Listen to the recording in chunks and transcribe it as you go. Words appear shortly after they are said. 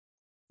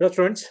Hello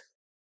students,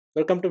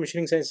 welcome to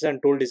Machining Sciences and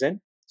Tool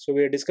Design. So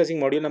we are discussing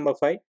module number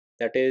 5,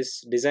 that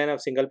is design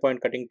of single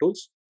point cutting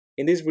tools.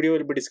 In this video we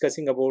will be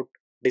discussing about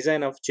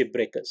design of chip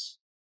breakers.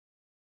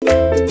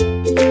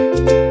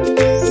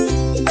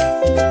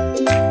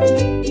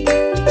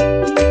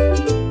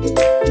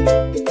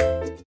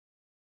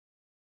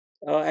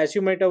 As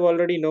you might have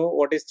already know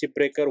what is chip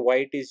breaker, why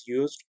it is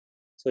used.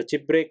 So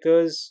chip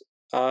breakers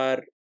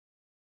are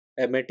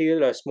a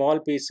material or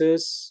small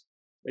pieces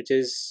which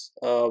is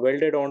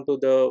welded onto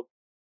the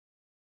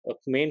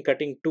main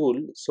cutting tool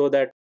so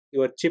that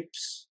your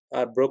chips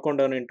are broken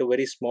down into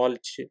very small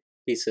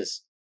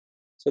pieces.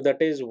 So that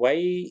is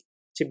why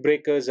chip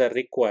breakers are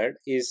required.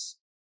 Is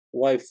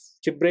why if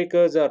chip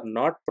breakers are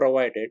not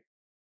provided,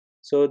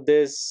 so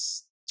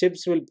this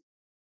chips will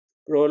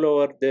roll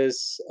over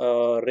this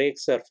rake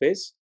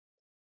surface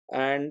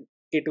and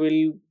it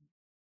will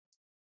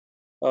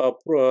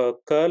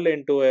curl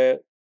into a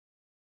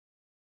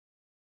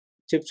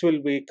chips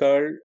will be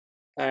curled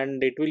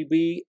and it will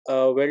be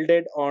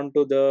welded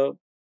onto the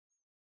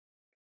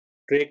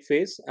rake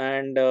face,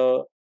 and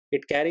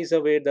it carries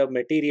away the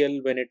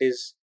material when it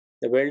is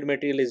the weld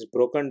material is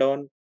broken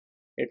down.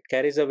 It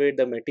carries away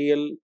the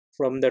material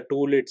from the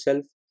tool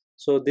itself.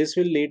 So this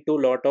will lead to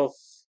lot of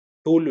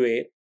tool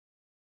wear.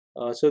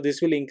 So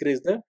this will increase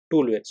the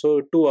tool wear.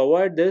 So to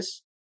avoid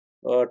this,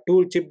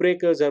 tool chip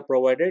breakers are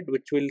provided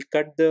which will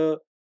cut the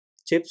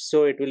chips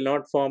so it will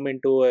not form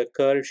into a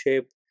curl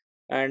shape,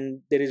 and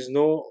there is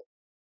no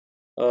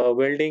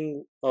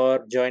welding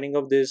or joining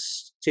of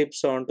these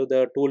chips onto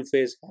the tool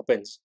face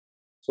happens.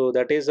 So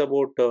that is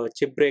about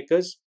chip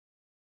breakers.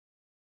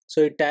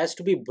 So it has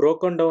to be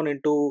broken down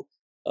into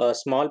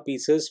small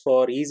pieces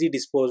for easy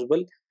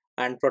disposable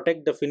and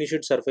protect the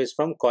finished surface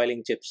from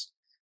coiling chips.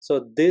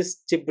 So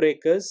these chip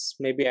breakers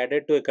may be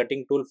added to a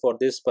cutting tool for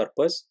this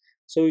purpose.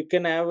 So you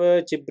can have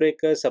a chip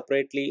breaker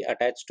separately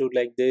attached to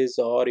like this,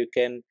 or you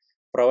can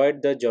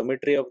provide the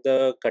geometry of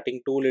the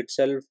cutting tool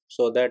itself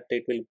so that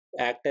it will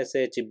act as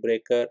a chip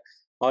breaker,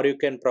 or you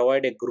can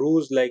provide a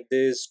grooves like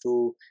this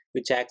to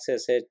which acts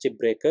as a chip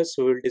breaker.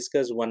 So we will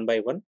discuss one by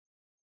one.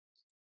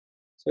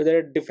 So there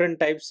are different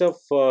types of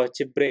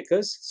chip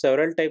breakers.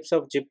 Several types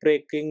of chip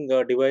breaking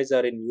device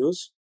are in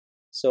use.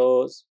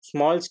 So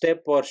small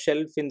step or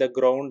shelf in the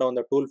ground on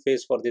the tool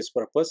face for this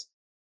purpose.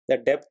 The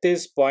depth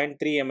is 0.3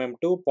 mm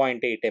to 0.8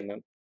 mm.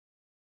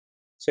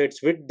 So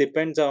its width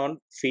depends on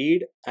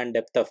feed and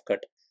depth of cut.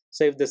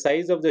 So if the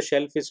size of the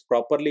shelf is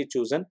properly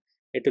chosen,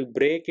 it will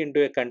break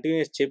into a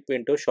continuous chip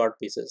into short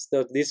pieces.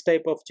 So this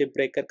type of chip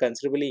breaker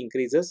considerably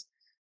increases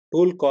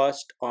tool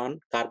cost on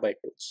carbide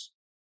tools.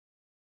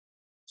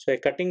 So a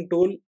cutting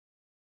tool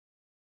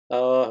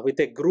with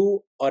a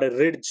groove or a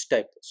ridge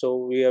type.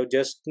 So we have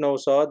just now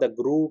saw the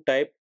groove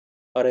type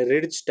or a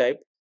ridge type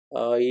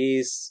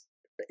is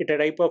it a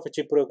type of a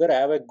chip breaker. I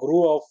have a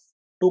groove of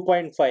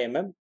 2.5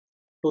 mm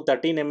to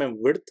 13 mm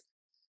width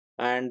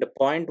and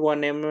 0.1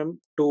 mm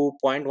to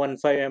 0.15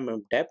 mm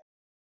depth,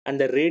 and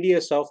the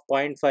radius of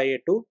 0.5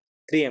 to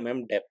 3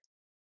 mm depth,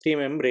 3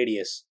 mm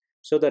radius.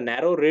 So the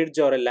narrow ridge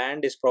or a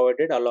land is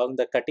provided along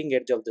the cutting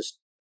edge of this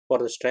for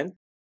the strength.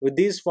 With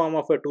this form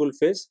of a tool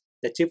face,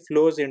 the chip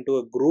flows into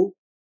a groove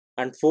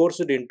and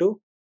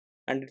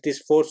it is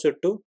forced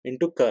to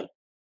into curl.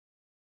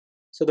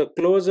 So the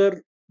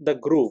closer the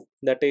groove,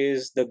 that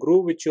is the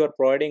groove which you are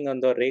providing on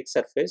the rake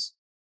surface,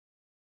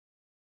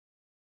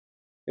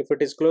 if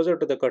it is closer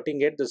to the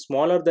cutting edge, the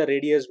smaller the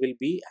radius will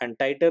be and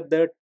tighter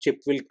the chip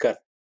will curl.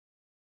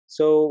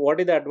 So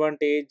what is the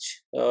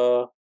advantage?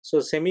 So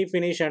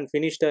semi-finish and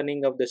finish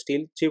turning of the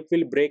steel chip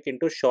will break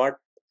into short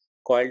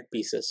coiled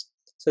pieces.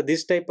 So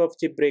this type of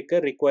chip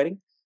breaker requiring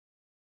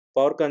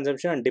power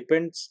consumption and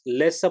depends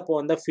less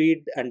upon the feed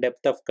and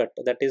depth of cut,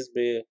 that is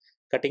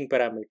cutting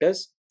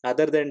parameters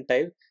other than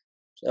type.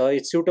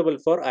 It's suitable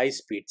for high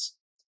speeds.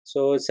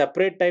 So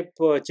separate type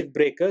chip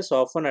breakers,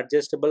 often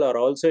adjustable, are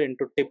also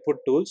into tip put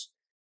tools,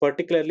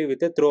 particularly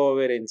with a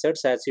throwaway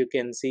inserts, as you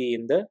can see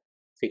in the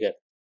figure.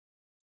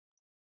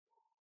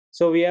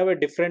 So we have a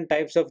different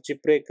types of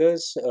chip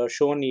breakers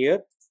shown here.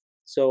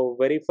 So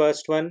very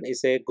first one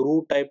is a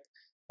groove type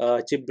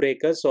chip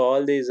breaker. So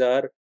all these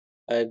are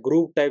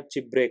groove type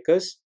chip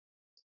breakers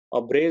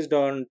braced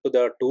on to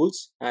the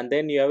tools, and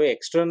then you have a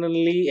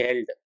externally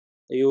held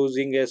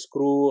using a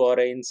screw or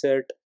an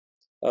insert.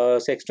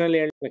 So externally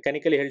held,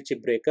 mechanically held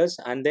chip breakers,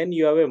 and then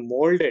you have a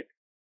molded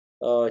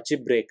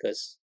chip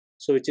breakers,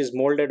 so which is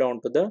molded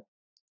onto the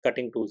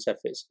cutting tool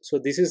surface. So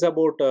this is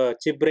about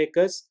chip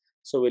breakers.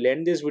 So we'll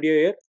end this video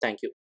here. Thank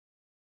you.